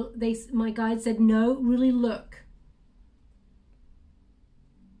sacral, my guide said, no, really look.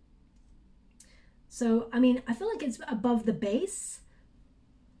 So, I mean, I feel like it's above the base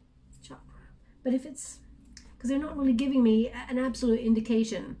chakra, but if it's, because they're not really giving me an absolute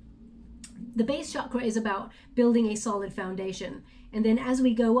indication. The base chakra is about building a solid foundation. And then as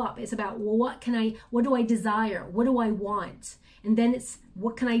we go up, it's about, well, what do I desire? What do I want? And then it's,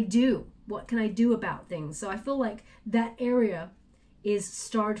 what can I do? What can I do about things? So I feel like that area is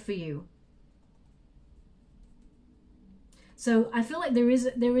starred for you. So I feel like there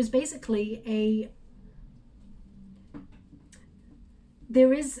is basically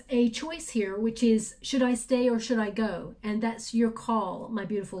there is a choice here, which is, should I stay or should I go? And that's your call, my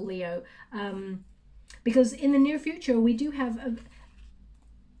beautiful Leo. Because in the near future, we do have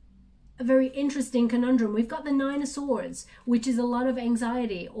a very interesting conundrum. We've got the Nine of Swords, which is a lot of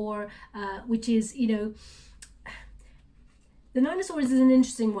anxiety, or which is, you know, the Nine of Swords is an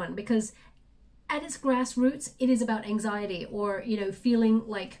interesting one because at its grassroots, it is about anxiety, or, you know, feeling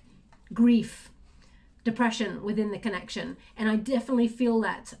like grief, depression within the connection. And I definitely feel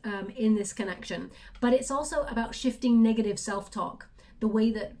that in this connection. But it's also about shifting negative self-talk, the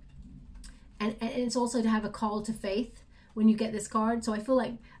way that, and it's also to have a call to faith when you get this card. So I feel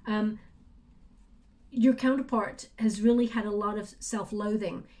like your counterpart has really had a lot of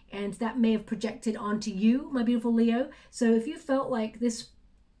self-loathing, and that may have projected onto you, my beautiful Leo. So if you felt like this,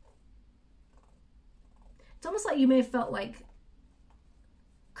 it's almost like you may have felt like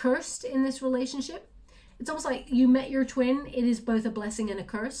cursed in this relationship. It's almost like you met your twin. It is both a blessing and a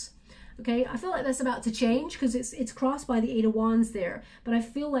curse. Okay, I feel like that's about to change because it's crossed by the Eight of Wands there. But I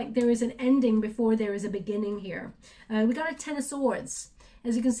feel like there is an ending before there is a beginning here. We got a Ten of Swords.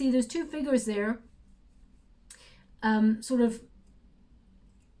 As you can see, there's two figures there. Sort of,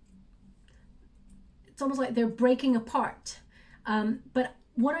 it's almost like they're breaking apart. But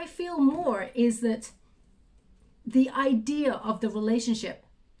what I feel more is that the idea of the relationship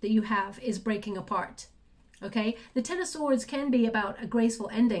that you have is breaking apart. Okay, the Ten of Swords can be about a graceful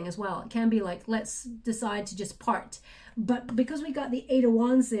ending as well. It can be like, let's decide to just part. But because we got the Eight of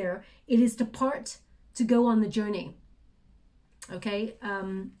Wands there, it is to part, to go on the journey. Okay,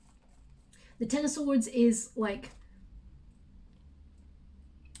 the Ten of Swords is like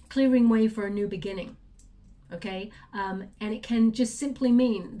clearing way for a new beginning. Okay, and it can just simply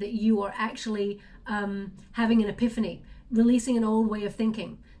mean that you are actually having an epiphany, releasing an old way of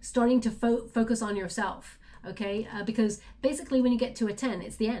thinking, starting to focus on yourself. Okay, because basically when you get to a 10,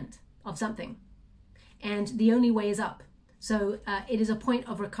 it's the end of something, and the only way is up. So it is a point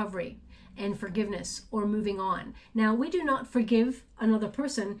of recovery and forgiveness, or moving on. Now, we do not forgive another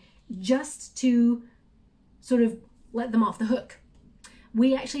person just to sort of let them off the hook.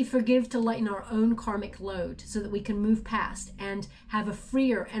 We actually forgive to lighten our own karmic load so that we can move past and have a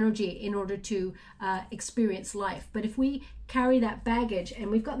freer energy in order to experience life. But if we carry that baggage, and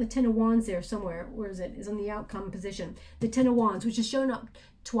we've got the Ten of Wands there somewhere, where is it? It's on the outcome position. The Ten of Wands, which has shown up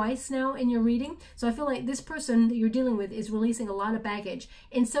twice now in your reading. So I feel like this person that you're dealing with is releasing a lot of baggage.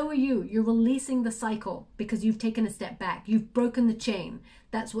 And so are you. You're releasing the cycle because you've taken a step back. You've broken the chain.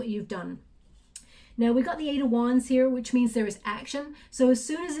 That's what you've done. Now, we've got the Eight of Wands here, which means there is action. So as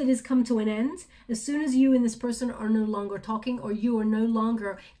soon as it has come to an end, as soon as you and this person are no longer talking, or you are no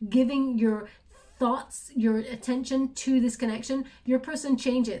longer giving your thoughts, your attention to this connection, your person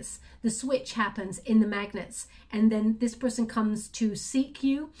changes. The switch happens in the magnets, and then this person comes to seek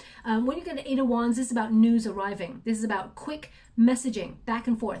you. When you get an 8 of Wands, this is about news arriving. This is about quick messaging, back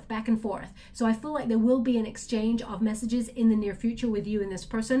and forth, back and forth. So I feel like there will be an exchange of messages in the near future with you and this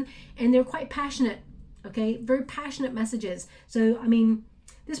person, and they're quite passionate, okay? Very passionate messages. So, I mean,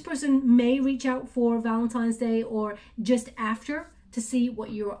 this person may reach out for Valentine's Day or just after to see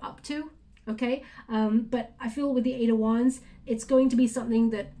what you're up to, okay? But I feel with the 8 of Wands, it's going to be something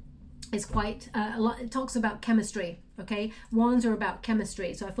that is quite a lot. It talks about chemistry, okay? Wands are about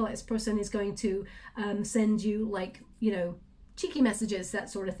chemistry, so I feel like this person is going to send you, like, you know, cheeky messages, that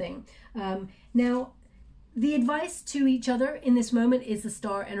sort of thing. Now, the advice to each other in this moment is the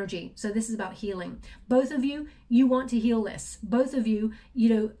star energy. So this is about healing. Both of you, you want to heal this. Both of you, you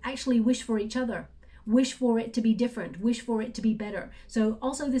know, actually wish for each other. Wish for it to be different. Wish for it to be better. So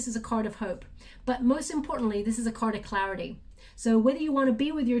also this is a card of hope. But most importantly, this is a card of clarity. So whether you want to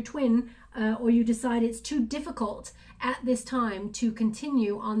be with your twin or you decide it's too difficult at this time to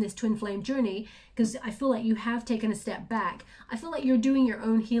continue on this twin flame journey, because I feel like you have taken a step back. I feel like you're doing your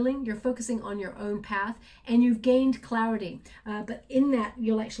own healing, you're focusing on your own path, and you've gained clarity. But in that,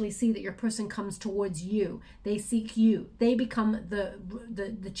 you'll actually see that your person comes towards you. They seek you. They become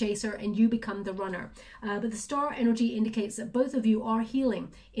the chaser, and you become the runner. But the star energy indicates that both of you are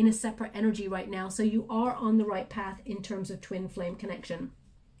healing in a separate energy right now, so you are on the right path in terms of twin flame connection.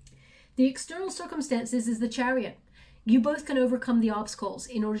 The external circumstances is the Chariot. You both can overcome the obstacles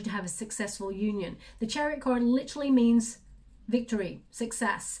in order to have a successful union. The Chariot card literally means victory,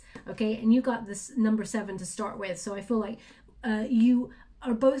 success, okay? And you got this number 7 to start with. So I feel like you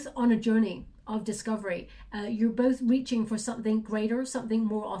are both on a journey of discovery. You're both reaching for something greater, something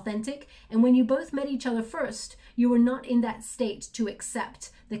more authentic. And when you both met each other first, you were not in that state to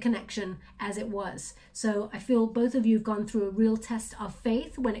accept the connection as it was. So I feel both of you have gone through a real test of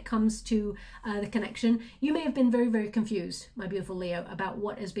faith when it comes to the connection. You may have been very, very confused, my beautiful Leo, about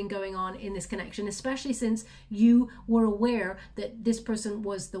what has been going on in this connection, especially since you were aware that this person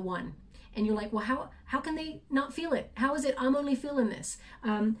was the one. And you're like, well, how can they not feel it? How is it I'm only feeling this?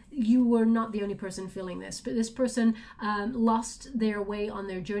 You were not the only person feeling this, but this person lost their way on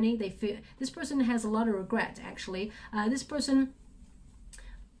their journey. This person has a lot of regret, actually. This person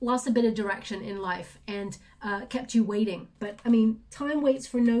lost a bit of direction in life and kept you waiting. But I mean, time waits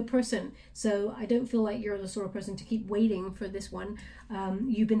for no person. So I don't feel like you're the sort of person to keep waiting for this one.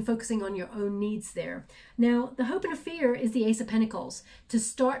 You've been focusing on your own needs there. Now, the hope and a fear is the Ace of Pentacles, to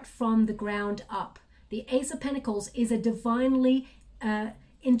start from the ground up. The Ace of Pentacles is a divinely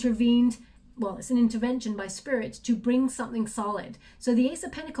intervened, well, it's an intervention by spirit to bring something solid. So the Ace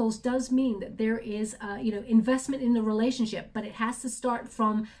of Pentacles does mean that there is, you know, investment in the relationship, but it has to start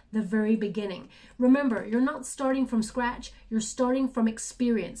from the very beginning. Remember, you're not starting from scratch, you're starting from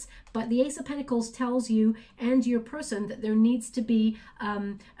experience. But the Ace of Pentacles tells you and your person that there needs to be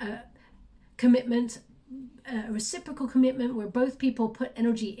commitment, a reciprocal commitment where both people put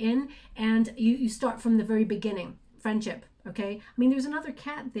energy in, and you start from the very beginning. Friendship, okay? I mean, there's another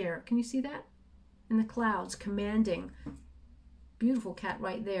cat there. Can you see that? In the clouds, commanding. Beautiful cat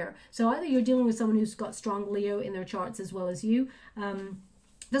right there. So either you're dealing with someone who's got strong Leo in their charts as well as you.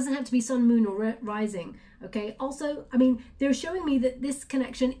 Doesn't have to be sun, moon, or rising, okay? Also, I mean, they're showing me that this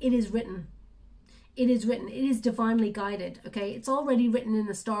connection, it is written. It is written. It is divinely guided, okay? It's already written in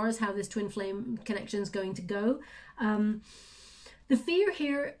the stars how this twin flame connection is going to go. The fear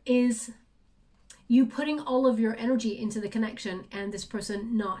here is you putting all of your energy into the connection and this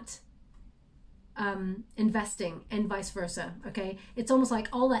person not investing, and vice versa, okay? It's almost like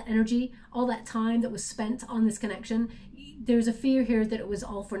all that energy, all that time that was spent on this connection, there's a fear here that it was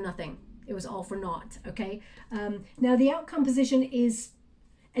all for nothing. It was all for naught, okay? Now, the outcome position is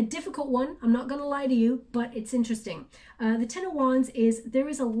a difficult one. I'm not going to lie to you, but it's interesting. The Ten of Wands is, there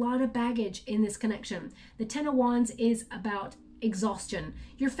is a lot of baggage in this connection. The Ten of Wands is about exhaustion.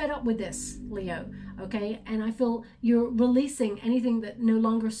 You're fed up with this, Leo, okay? And I feel you're releasing anything that no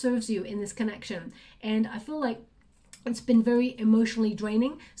longer serves you in this connection. And I feel like it's been very emotionally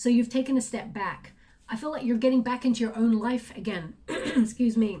draining, so you've taken a step back. I feel like you're getting back into your own life again.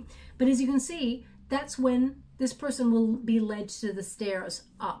 Excuse me. But as you can see, that's when this person will be led to the stairs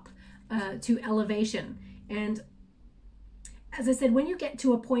up to elevation. And as I said, when you get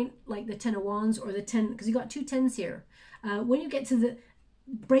to a point like the Ten of Wands or the 10, because you got 2 10s here, when you get to the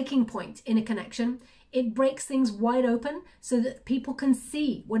breaking point in a connection, it breaks things wide open so that people can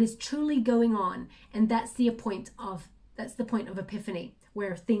see what is truly going on. And that's the point of That's the point of epiphany,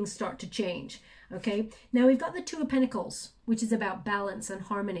 where things start to change. Okay, now we've got the Two of Pentacles, which is about balance and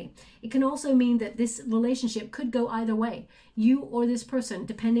harmony. It can also mean that this relationship could go either way, you or this person,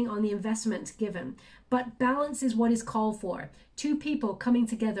 depending on the investment given. But balance is what is called for. Two people coming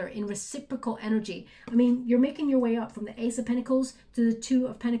together in reciprocal energy. I mean, you're making your way up from the Ace of Pentacles to the Two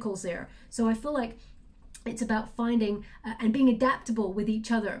of Pentacles there. So I feel like it's about finding and being adaptable with each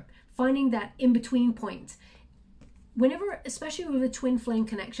other, finding that in-between point. Whenever, especially with a twin flame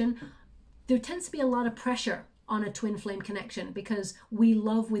connection, there tends to be a lot of pressure on a twin flame connection because we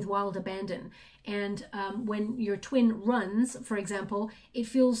love with wild abandon. And when your twin runs, for example,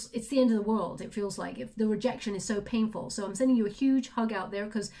 it's the end of the world. It feels like if the rejection is so painful. So I'm sending you a huge hug out there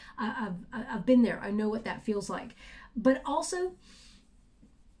because I've been there. I know what that feels like. But also,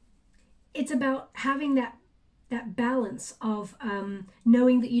 it's about having that balance of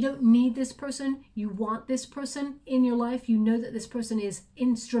knowing that you don't need this person, you want this person in your life, you know that this person is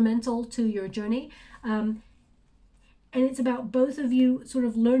instrumental to your journey. And it's about both of you sort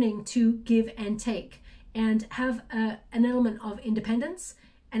of learning to give and take and have an element of independence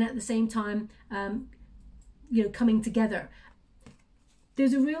and at the same time, you know, coming together.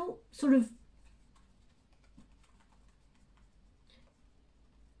 There's a real sort of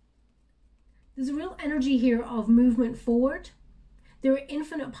energy here of movement forward. There are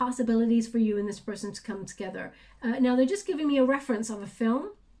infinite possibilities for you and this person to come together. Now they're just giving me a reference of a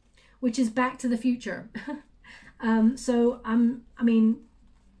film, which is Back to the Future. I mean,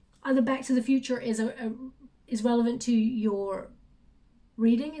 either Back to the Future is relevant to your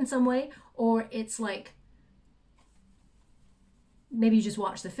reading in some way, or it's like maybe you just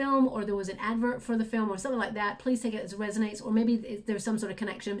watched the film, or there was an advert for the film or something like that. Please take it as it resonates, or maybe there's some sort of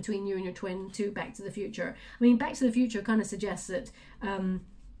connection between you and your twin to Back to the Future. I mean, Back to the Future kind of suggests that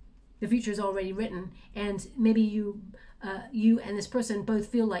the future is already written, and maybe you and this person both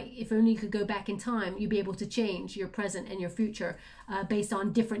feel like if only you could go back in time, you'd be able to change your present and your future based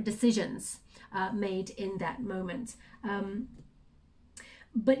on different decisions made in that moment.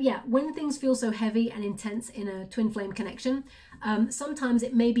 But yeah, when things feel so heavy and intense in a twin flame connection, sometimes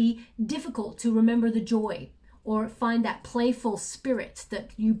it may be difficult to remember the joy or find that playful spirit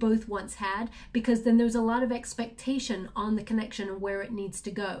that you both once had, because then there's a lot of expectation on the connection and where it needs to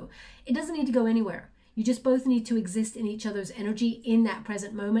go. It doesn't need to go anywhere. You just both need to exist in each other's energy in that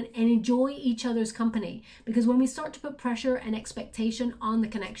present moment and enjoy each other's company. Because when we start to put pressure and expectation on the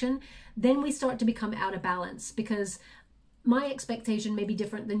connection, then we start to become out of balance, because my expectation may be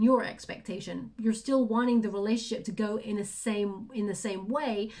different than your expectation. You're still wanting the relationship to go in the same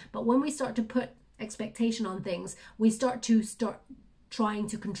way, but when we start to put expectation on things, we start trying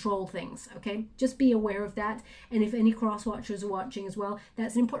to control things. Okay, just be aware of that. And if any cross watchers are watching as well,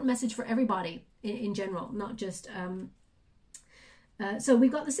 that's an important message for everybody in general, not just so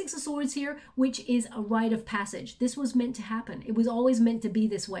we've got the Six of Swords here, which is a rite of passage. This was meant to happen. It was always meant to be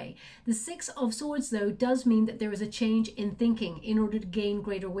this way. The Six of Swords, though, does mean that there is a change in thinking in order to gain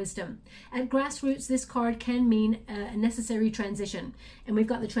greater wisdom. At grassroots, this card can mean a necessary transition. And we've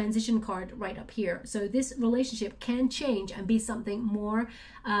got the transition card right up here. So this relationship can change and be something more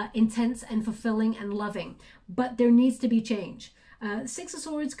intense and fulfilling and loving. But there needs to be change. Six of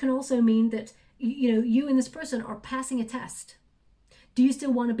Swords can also mean that you and this person are passing a test. Do you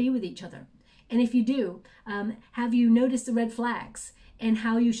still want to be with each other? And if you do, have you noticed the red flags and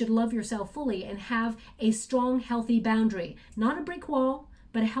how you should love yourself fully and have a strong, healthy boundary? Not a brick wall,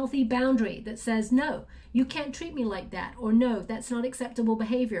 but a healthy boundary that says, no, you can't treat me like that, or no, that's not acceptable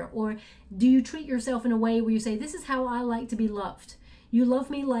behavior. Or do you treat yourself in a way where you say, this is how I like to be loved. You love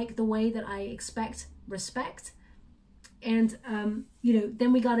me like the way that I expect respect. And,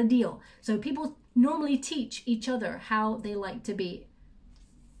 then we got a deal. So people normally teach each other how they like to be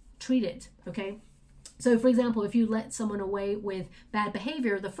treated, okay? So for example, if you let someone away with bad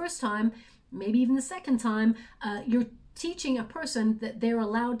behavior the first time, maybe even the second time, you're teaching a person that they're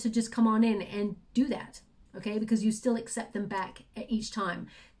allowed to just come on in and do that, okay? Because you still accept them back each time.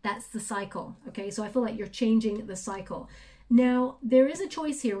 That's the cycle, okay? So I feel like you're changing the cycle. Now, there is a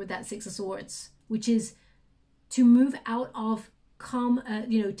choice here with that Six of Swords, which is to move out of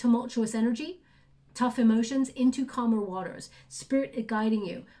tumultuous energy, tough emotions, into calmer waters. Spirit is guiding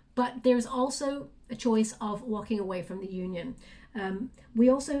you. But there's also a choice of walking away from the union. We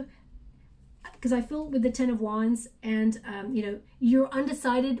also, because I feel with the Ten of Wands and, you're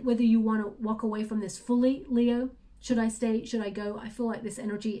undecided whether you want to walk away from this fully, Leo. Should I stay? Should I go? I feel like this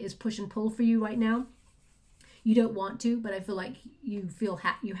energy is push and pull for you right now. You don't want to, but I feel like you feel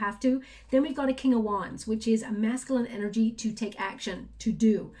you have to. Then we've got a King of Wands, which is a masculine energy to take action, to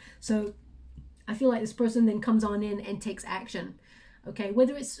do. So I feel like this person then comes on in and takes action. Okay,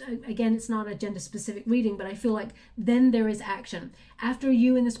 whether it's, again, it's not a gender specific reading, but I feel like then there is action. After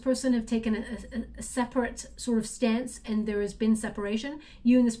you and this person have taken a separate sort of stance and there has been separation,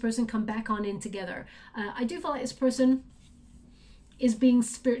 you and this person come back on in together. I do feel like this person is being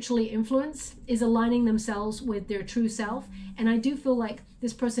spiritually influenced, is aligning themselves with their true self. And I do feel like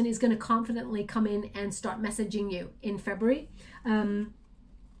this person is going to confidently come in and start messaging you in February. I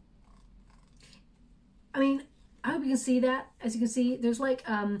mean, I hope you can see that. As you can see, there's like,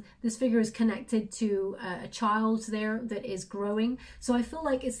 this figure is connected to a child there that is growing. So I feel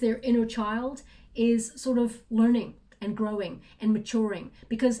like it's their inner child is sort of learning and growing and maturing,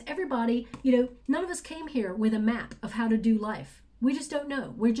 because everybody, you know, none of us came here with a map of how to do life. We just don't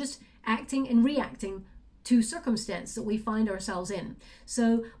know. We're just acting and reacting to circumstance that we find ourselves in.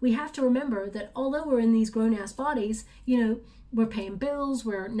 So we have to remember that although we're in these grown-ass bodies, you know, we're paying bills,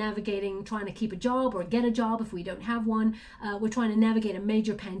 we're navigating, trying to keep a job or get a job if we don't have one. We're trying to navigate a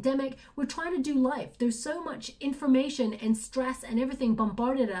major pandemic. We're trying to do life. There's so much information and stress and everything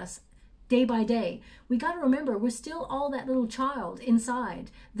bombarded us day by day. We got to remember we're still all that little child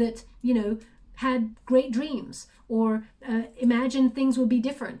inside that, you know, had great dreams, or imagined things would be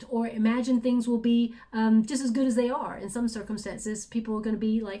different, or imagined things will be just as good as they are. In some circumstances, people are going to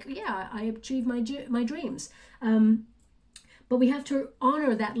be like, yeah, I achieved my dreams. But we have to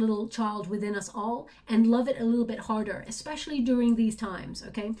honor that little child within us all and love it a little bit harder, especially during these times,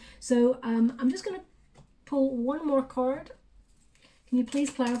 okay? So I'm just going to pull one more card. Can you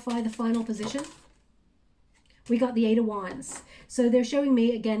please clarify the final position? We got the 8 of Wands. So they're showing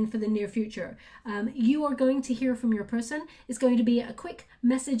me, again, for the near future. You are going to hear from your person. It's going to be a quick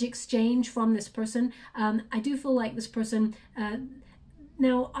message exchange from this person. I do feel like this person,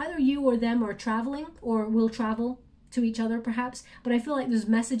 now either you or them are traveling or will travel to each other perhaps, but I feel like there's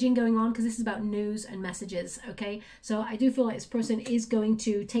messaging going on because this is about news and messages, okay? So I do feel like this person is going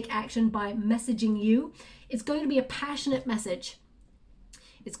to take action by messaging you. It's going to be a passionate message.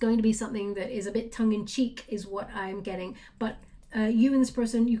 It's going to be something that is a bit tongue-in-cheek is what I'm getting, but you and this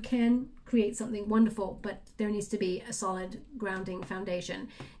person, you can create something wonderful, but there needs to be a solid grounding foundation.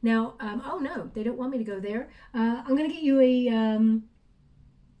 Now, oh no, they don't want me to go there. I'm going to get you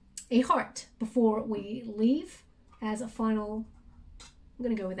a heart before we leave. As a final, I'm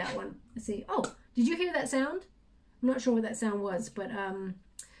going to go with that one. Let's see. Oh, did you hear that sound? I'm not sure what that sound was, but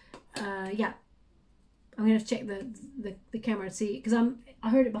yeah. I'm going to have to check the camera to see, because I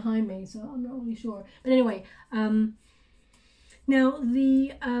heard it behind me, so I'm not really sure. But anyway, now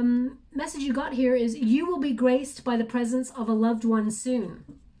the message you got here is, you will be graced by the presence of a loved one soon.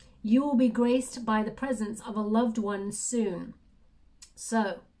 You will be graced by the presence of a loved one soon.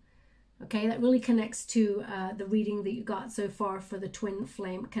 So, okay, that really connects to the reading that you got so far for the twin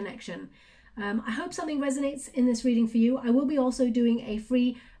flame connection. I hope something resonates in this reading for you. I will be also doing a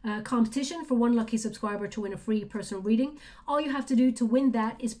free competition for one lucky subscriber to win a free personal reading. All you have to do to win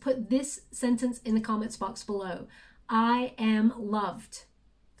that is put this sentence in the comments box below. I am loved.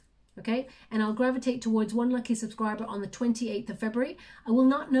 Okay, and I'll gravitate towards one lucky subscriber on the 28th of February. I will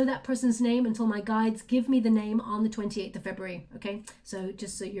not know that person's name until my guides give me the name on the 28th of February. Okay, so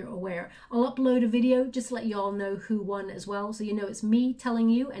just so you're aware. I'll upload a video just to let you all know who won as well, so you know it's me telling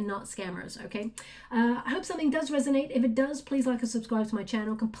you and not scammers. Okay, I hope something does resonate. If it does, please like and subscribe to my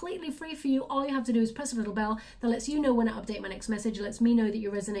channel. Completely free for you. All you have to do is press a little bell that lets you know when I update my next message. It lets me know that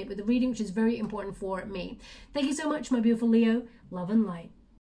you resonate with the reading, which is very important for me. Thank you so much, my beautiful Leo. Love and light.